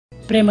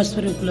ప్రేమ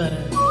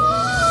స్వరూపులారా,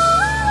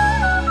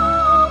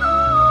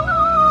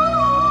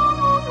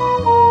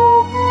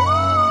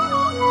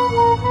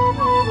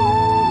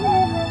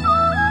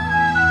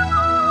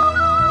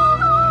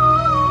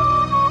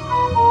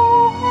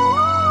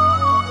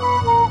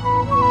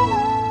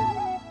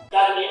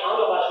 దాన్ని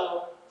ఆంగ్ల భాషలో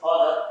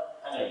ఫాదర్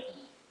అనేది.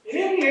 In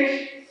English,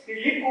 the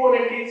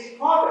equivalent is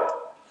father.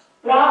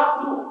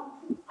 భ్రాతృ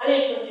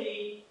అనేటువంటిది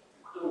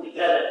ఉంటుంది,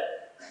 brother.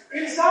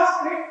 In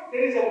Sanskrit,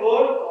 there is a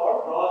word called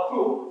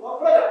radhu or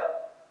brother.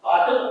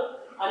 Potter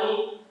అని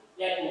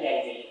Latin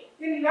language.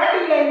 In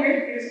Latin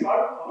language, it is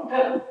called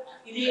pater.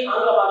 ఇది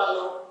ఆంగ్ల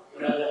భాషలో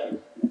brother.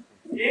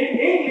 In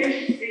English,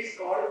 it is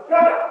called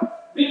brother.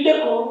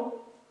 బిడ్డకు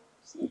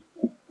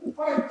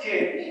For a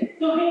change,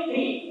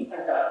 తుహిత్రి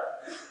అంటారు.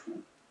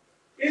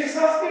 in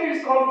Sanskrit, it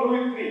is called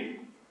Louis.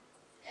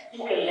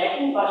 ఇంకా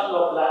Latin భాష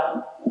లోపల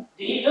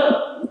leader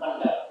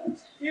అంటారు.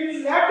 In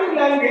Latin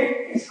language,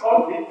 it is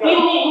called vicar.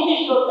 దీన్ని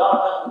ఇంగ్లీష్ లో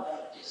డాటర్ అంటారు.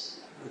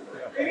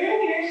 In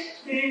English,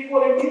 the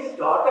equivalent is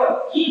daughter.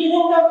 ఈ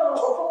విధంగా మనం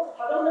ఒక్కొక్క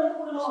పదములను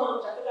కూడా మనం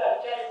చక్కగా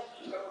అధ్యయనం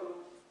చేసినప్పుడు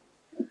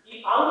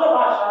ఈ ఆంగ్ల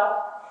భాష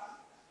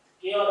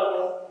కేవలం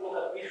ఒక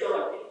విషయం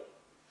అంటే,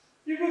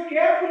 If you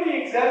carefully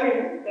examine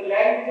the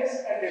languages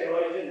and their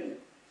origin,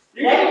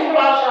 Latin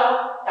భాష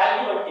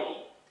తల్లి వంటిది,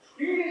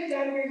 English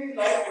language is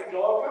like a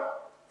daughter,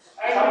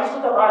 and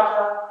సంస్కృత భాష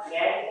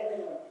గ్రాండ్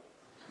వంటిది.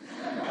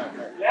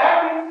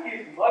 Latin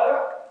is mother,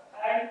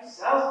 and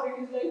Sanskrit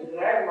is like ఈ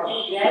grandmother.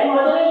 గ్రాండ్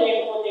మదరే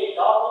లేకపోతే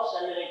డాటర్స్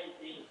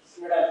అనేటువంటి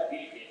ఉండడానికి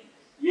వీలులేదు.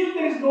 If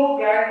there is no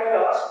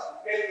grandmother,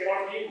 there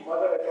cannot be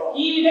mother at all.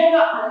 ఈ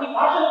విధంగా అన్ని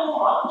భాషలకు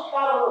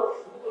మాతృస్థానంలో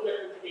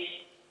ఉంటున్నటువంటిది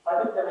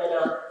పవిత్రమైన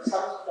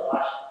సంస్కృత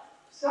భాష.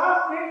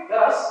 Sanskrit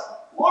thus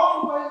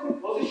occupies the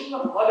position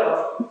of mother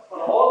for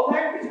all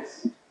languages.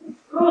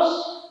 రూస్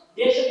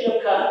దేశం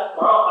యొక్క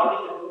మహా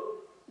పండితుడు,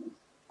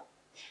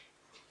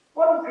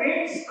 One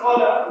great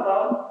scholar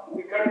from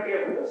the country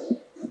of Rus,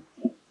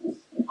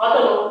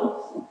 అతను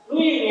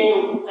లూయి వేణు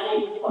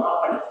అనేటువంటి మహా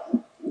పండితుడు.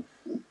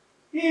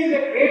 he is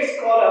a great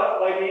scholar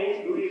by name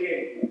Louis.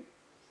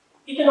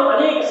 ఇతను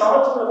అనేక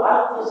సంవత్సరాలు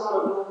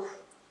భారతదేశంలో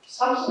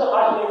సంస్కృత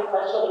భాష మీద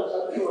పరిశోధన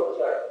చదువుతూ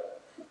వచ్చాడు.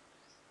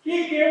 He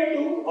came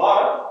to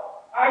Bharat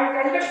and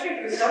conducted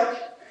research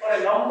for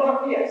a number of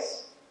years.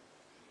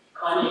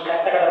 కానీ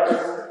కట్టగడపడు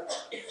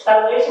తన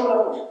దేశంలో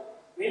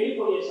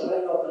వెళ్ళిపోయే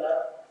సమయం లోపల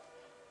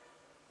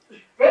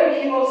When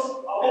he was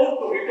about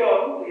to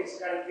return to his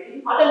country,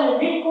 అతన్ని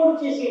వీడ్కోలు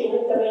చేసే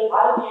నిమిత్తమే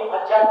భారతీయ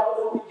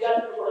అధ్యాపకులు,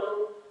 విద్యార్థులు కూడా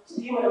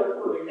స్టీమర్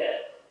వరకు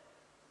వెళ్ళారు.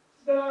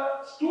 the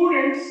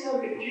students and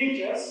the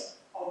teachers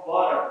of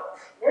Bharat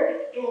went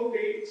to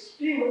the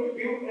steamer to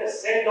give a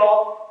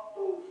send-off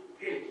to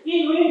him. ఈ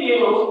లూయి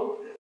వేణు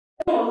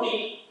నుండి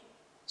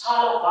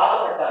చాలా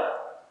బాధపడ్డారు,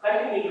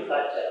 కంటి నీళ్లు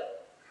కార్చారు.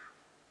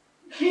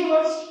 He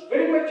was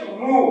very much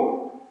moved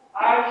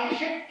and he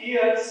shed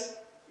tears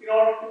in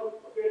order to,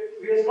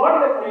 he was not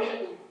in a position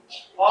to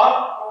walk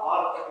or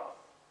Bharat.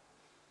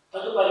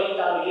 తదుపరి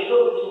తాను ఏదో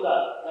విధంగా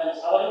దాన్ని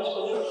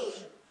సవరించుకొని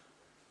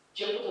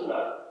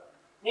చెప్తున్నాడు,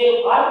 నేను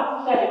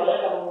భారతదేశాన్ని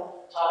వెళ్ళడం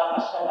చాలా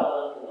కష్టంగా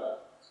వదులుతున్నాను.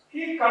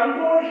 He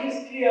controlled his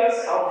tears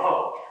somehow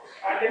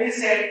and then he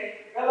said,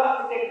 well,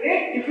 with a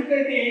great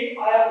difficulty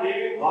I am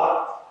leaving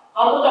Bharat.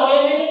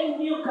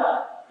 అమృతమైనటువంటి యొక్క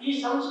ఈ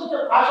సంస్కృత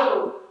భాషను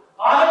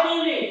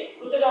భారతీయులే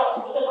మృత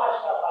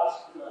భాషగా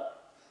భావిస్తున్నారు.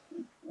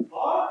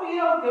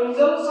 Bharatiya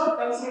themselves are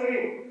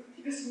considering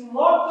this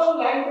mortal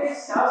language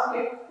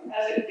Sanskrit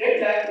as a dead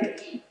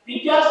language.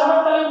 విద్యా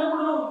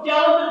సమర్థులందరూ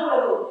విద్యావంతులు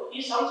కూడా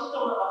ఈ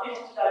సంస్కృతమును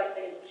అభ్యసించడానికి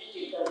తగిన కృషి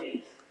చేయడం లేదు.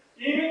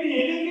 Even the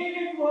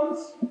educated ones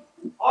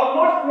are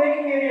not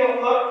making any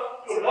effort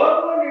to learn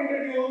and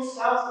introduce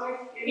Sanskrit.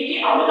 ఇది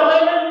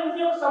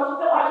అమృతమైనటువంటి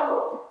సంస్కృత భాషను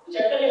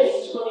చక్కగా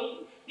నేర్చుకొని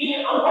దీన్ని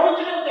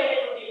అనుభవించడం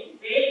తగినటువంటి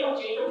ప్రయత్నం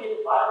చేయడం లేదు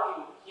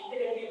భారతీయులు.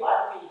 ఎందుకంటే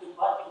భారతీయులు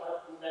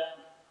మనకుండా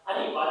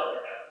అని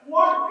బాధపడ్డారు.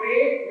 What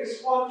great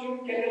misfortune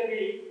can there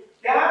be?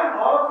 Damn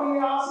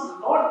Bharatiyas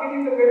not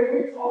getting the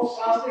benefit of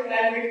Sanskrit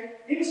language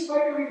in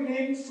spite of it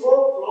being so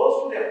close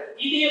to them.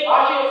 ఇదే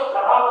భాష యొక్క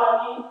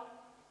ప్రభావాన్ని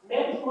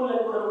మేధకులను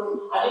కూడా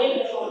అనేక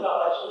రకాలుగా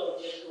పరిశోధన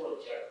చేస్తూ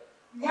వచ్చాడు.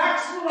 Max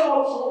Muller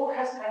also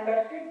has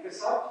conducted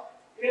research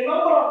in a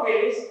number of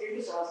ways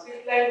into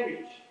Sanskrit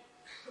language.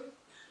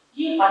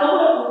 ఈ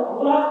పదములకు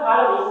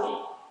మూలాధారం ఏంటి?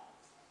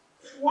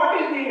 What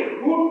is the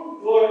root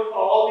word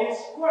for all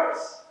these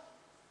words?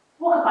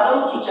 ఒక పదం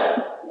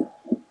చూచాడు.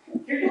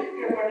 He took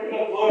a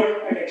particular word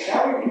and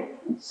examined it.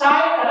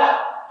 సాయకళ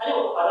అని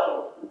ఒక పదము.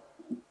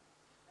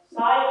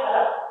 సాయకళ.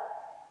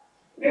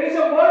 There is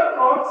a word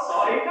called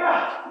sarika.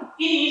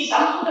 ఇది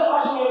సంస్కృత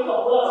భాష యొక్క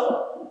మూలపదం.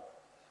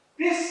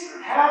 This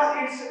has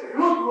its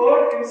root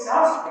word in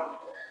Sanskrit.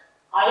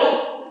 అయం,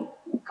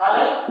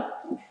 కలై,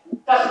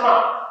 తస్మా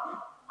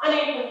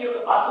అనేటువంటి ఒక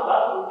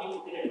ధాతు నుండి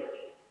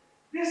పుట్టినటువంటిది.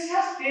 This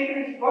has taken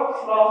its birth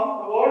from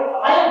the word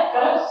అయం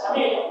కల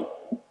సమేతం.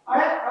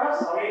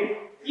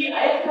 ఈ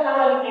అయత్కళ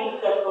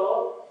అనేటువంటి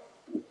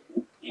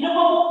ఇనుప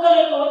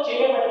ముక్కలతో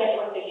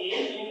చేయబడినటువంటిది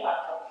దీనికి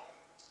అర్థం.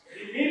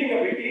 The meaning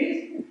of it is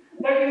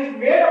that it is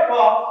made up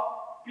of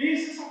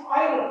pieces of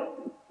iron.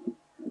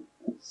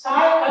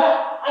 సాయకల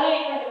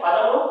అనేటువంటి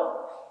పదము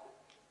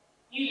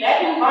ఈ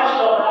లాటిన్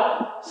భాషలో కూడా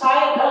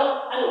సాయకల్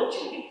అని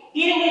వచ్చింది.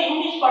 దీనిని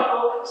ఇంగ్లీష్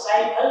భాషలో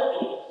సైకల్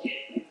అని వచ్చింది.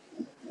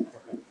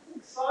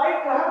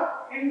 Cycle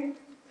in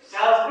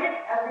Sanskrit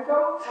has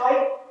become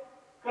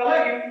cycle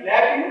in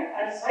Latin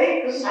and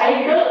cycle.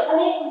 Cycle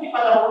అనేటువంటి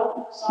పదము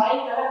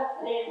సాయకల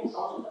అనేటువంటి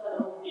సంస్కృత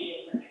పదము నుండి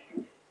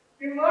ఏర్పడింది.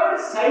 The word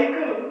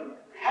cycle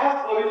has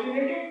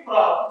originated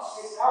from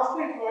the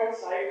Sanskrit word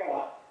cycle.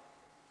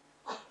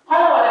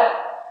 ఫలవర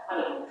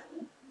అని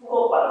ఇంకో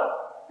పదం.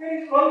 There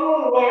is one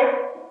more word.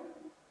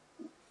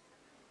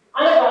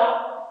 అనగా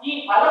ఈ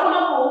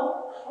పదములకు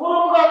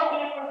పూర్వంగా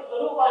ఉండేటువంటి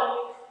స్వరూపాన్ని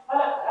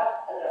ఫలకర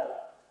అన్నారు.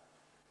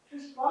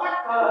 This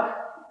falakala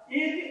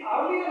is the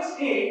earlier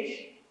stage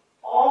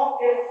of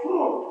a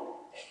fruit.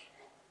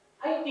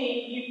 అయితే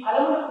ఈ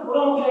ఫలములకు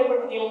పూర్వం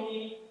ఉండేటువంటిది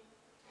ఏమిటి?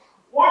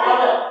 What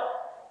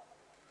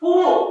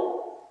పువ్వు.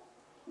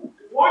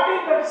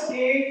 is that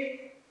stage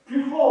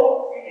before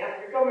it has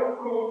become a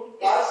fruit?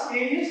 That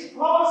stage is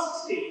flower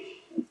stage.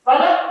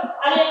 ఫలం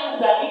అనేటువంటి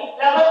దాన్ని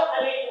ఫ్లవర్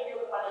అనేటువంటి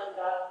ఒక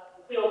పదంగా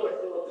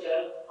ఉపయోగపడుతూ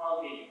వచ్చారు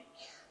ఆంగ్లేయులు.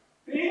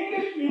 The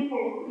English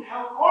people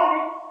have called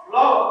it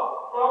flower,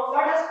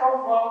 that has come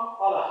from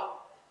phala.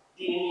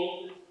 దీనిని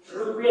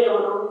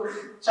ఋగ్వేదములు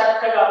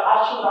చక్కగా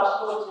భాష్యం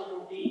రాస్తూ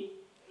వచ్చినటువంటి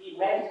ఈ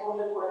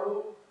మ్యాక్సిమం కూడా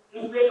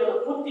ఋగ్వేదములు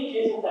పూర్తి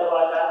చేసిన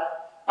తర్వాత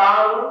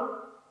తాను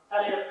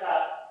తన యొక్క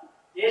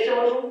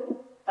దేశమును,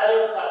 తన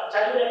యొక్క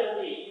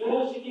చదివినటువంటి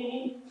యూనివర్సిటీని,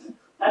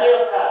 తన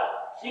యొక్క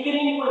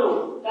డిగ్రీని కూడా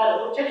తాను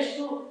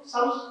ఉచ్చరిస్తూ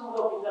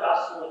సంస్కృతంలో కింద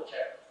రాస్తూ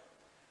వచ్చాడు.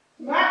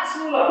 Max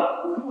Muller,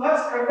 who has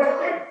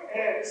conducted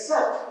a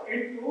research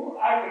into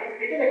and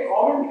written a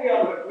commentary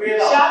on the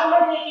Veda.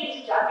 सामान्य देश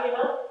जाते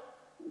हैं,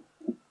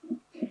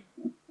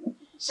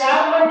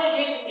 सामान्य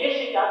देश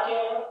जाते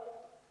हैं.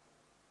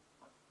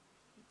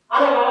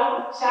 अनगा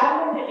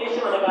सामान्य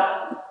देश अनगा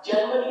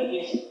जर्मनी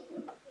देश.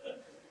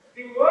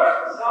 The word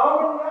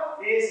Samanya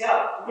Desha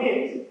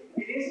means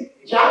it is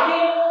जाते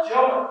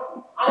German.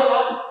 अनगा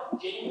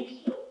जन्मित.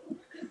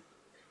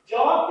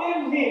 Jate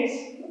means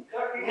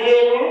that it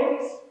నేను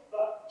is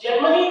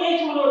జర్మనీ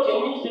దేశంలో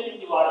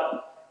జన్మించినటువంటి వాడు.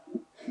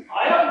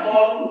 I am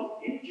born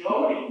in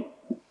Germany.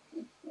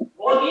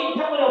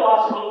 బోధించపుర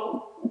వాసుని.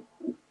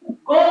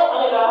 Go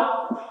అనగా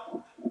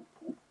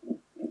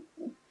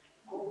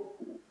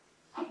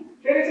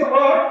There is a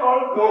word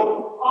called go.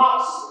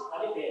 Aux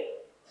అని పేరు.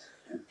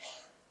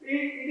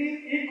 It is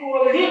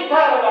equivalent. దీర్ఘ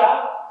అనగా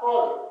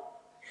ఫోర్.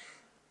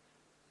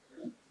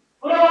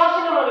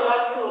 పురవాసనం అనగా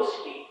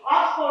యూనివర్సిటీ.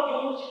 ఆక్స్ఫోర్డ్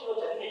యూనివర్సిటీలో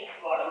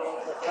చదివినటువంటి వాడు.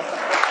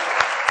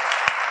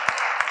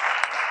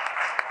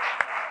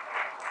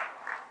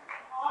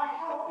 I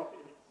have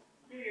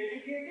been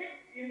educated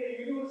in the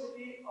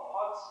University of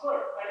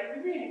Oxford. That is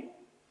the meaning.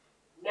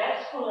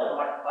 Max Muller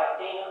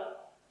బట్టేనా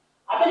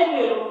అతని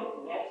పేరు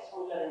మ్యాక్స్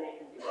ముల్లర్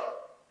అనేటువంటి వాడు.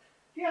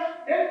 He has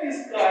then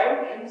described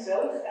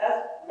himself as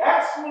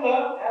Max Muller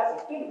has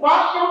written.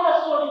 భాష్యంగా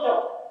శోధితం,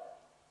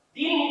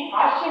 దీన్ని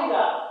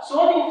భాష్యంగా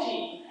శోధించి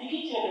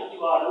లిఖించినటువంటి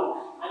వాడు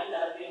అని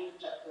తన పేరు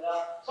చక్కగా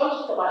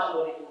సంస్కృత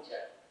భాషలో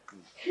లిఖించాడు.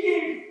 He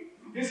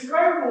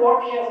described what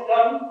he has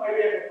done by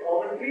way of a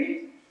commentary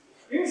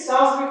in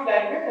Sanskrit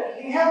language, and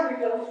he has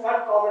written that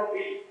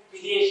commentary.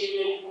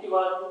 విదేశీయులైనటువంటి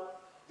వారు,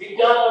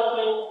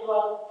 విజ్ఞానవంతులైనటువంటి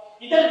వారు,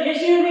 ఇతర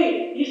దేశీయులు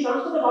ఈ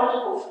సంస్కృత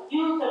భాషకు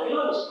ఇంత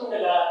విలువ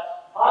ఇస్తుండగా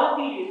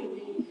భారతీయులు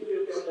దీన్ని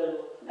విలువ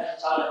అది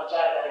చాలా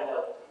విచారకరంగా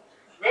ఉంది.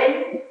 When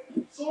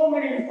so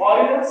many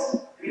foreigners,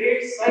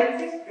 great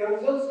scientists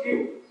themselves give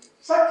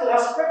such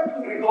respect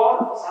and regard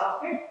for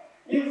Sanskrit,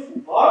 if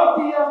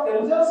Bharatiyas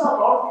themselves are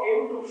not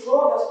able to show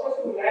respect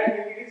to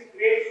language, it is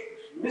great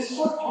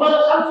misfortune. మన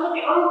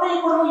సంస్కృతి అంతా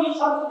ఇప్పుడు ఈ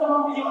సంస్కృతం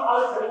నుండి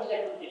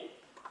ఆవిర్భవించినటువంటి.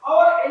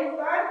 Our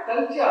entire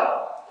culture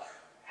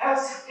has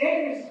taken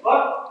its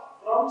birth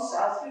from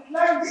Sanskrit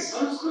language.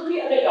 సంస్కృతి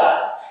అనగా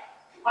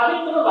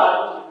పవిత్రను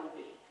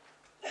భావించినటువంటి.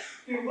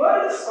 The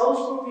word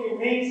Sanskriti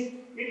means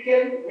it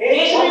can make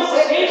దేశం యొక్క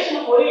శ్రేష్ఠను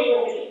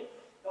కోరేటువంటిది.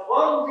 the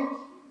one which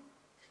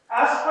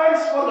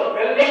aspires for the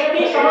వ్యక్తి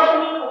well-being. సమాజం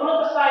యొక్క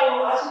ఉన్నత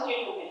స్థాయిని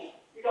ఆశించేటువంటిది.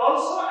 It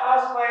also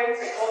aspires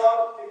for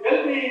the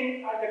well-being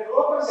and the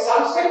growth and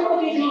సంస్కృతి development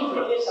of the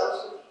తీసుకుంటే people.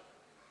 సంస్కృతి.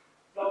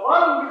 The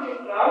one which it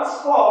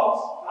transforms,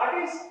 that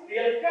is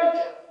real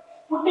culture.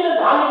 పుట్టిన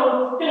ధాన్యములు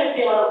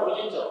పుట్టినట్టే మనం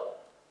భుజించాం.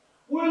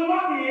 We will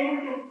not be able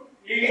to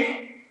eat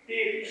the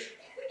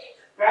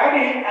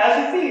paddy as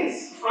it is.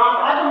 ఆ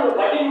ధాన్యము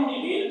గడ్డి నుండి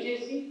వేరు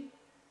చేసి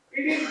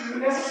It is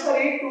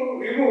necessary to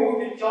remove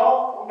the chaff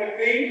from the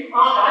grain,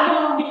 ఆ ధాన్యం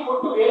నుండి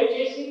పొట్టు వేరు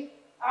చేసి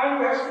and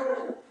we have to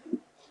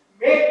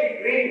make the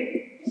grain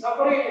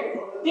separated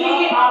from the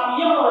తిరిగి chaff. ఆ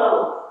బియ్యం మనం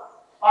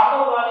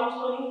పాకం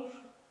గావించుకొని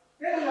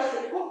Then we have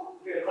to cook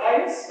the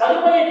rice.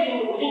 తదుపరి దీన్ని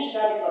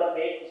భుజించడానికి మనం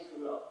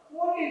ప్రయత్నిస్తున్నాం.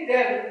 Only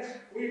then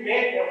we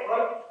make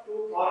effort to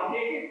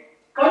partake it.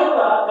 కనుక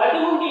గడ్డి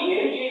నుండి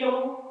వేరు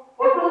చేయడము,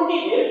 పొట్టు నుండి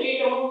వేరు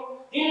చేయడము,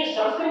 దీన్ని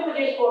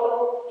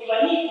సంస్కరింపజేసుకోవడము,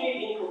 ఇవన్నీ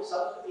దీనికి ఒక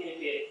సంస్కృతి అని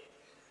పేరు.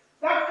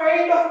 That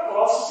kind of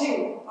processing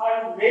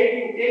and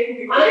taking the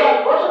అనగా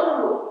grain,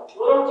 దోషములను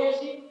దూరం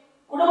చేసి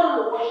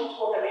గుణములను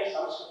పోషించుకోవడమే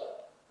సంస్కృతం.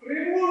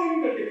 removing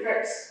the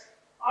defects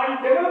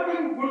and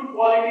developing good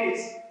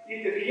qualities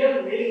is the real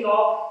meaning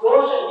of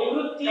दोष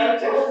निवृत्ति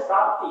culture. गुण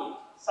प्राप्ति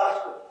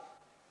संस्कृति.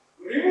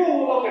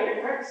 Removal of the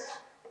defects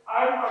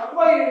and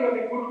acquiring of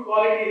the good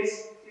qualities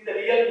is the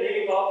real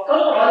meaning of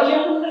కనుక మన culture.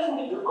 యందు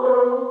ఉన్నటువంటి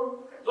దుర్గుణములను,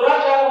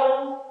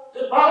 దురాచారములను,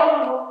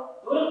 దుర్భావములను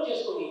దూరం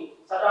చేసుకుని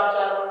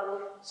సదాచారములను,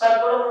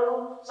 సద్గుణములను,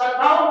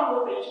 సద్భావములను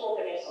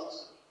పెంచుకోవటమే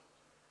సంస్కృతి.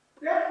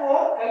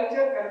 Therefore,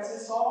 culture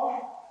consists of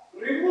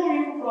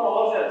removing from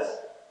ourselves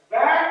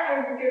bad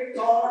and wicked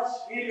thoughts,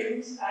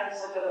 feelings, and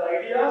such other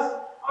ideas,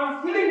 and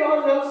filling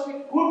ourselves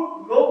with good,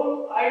 noble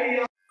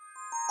ideas.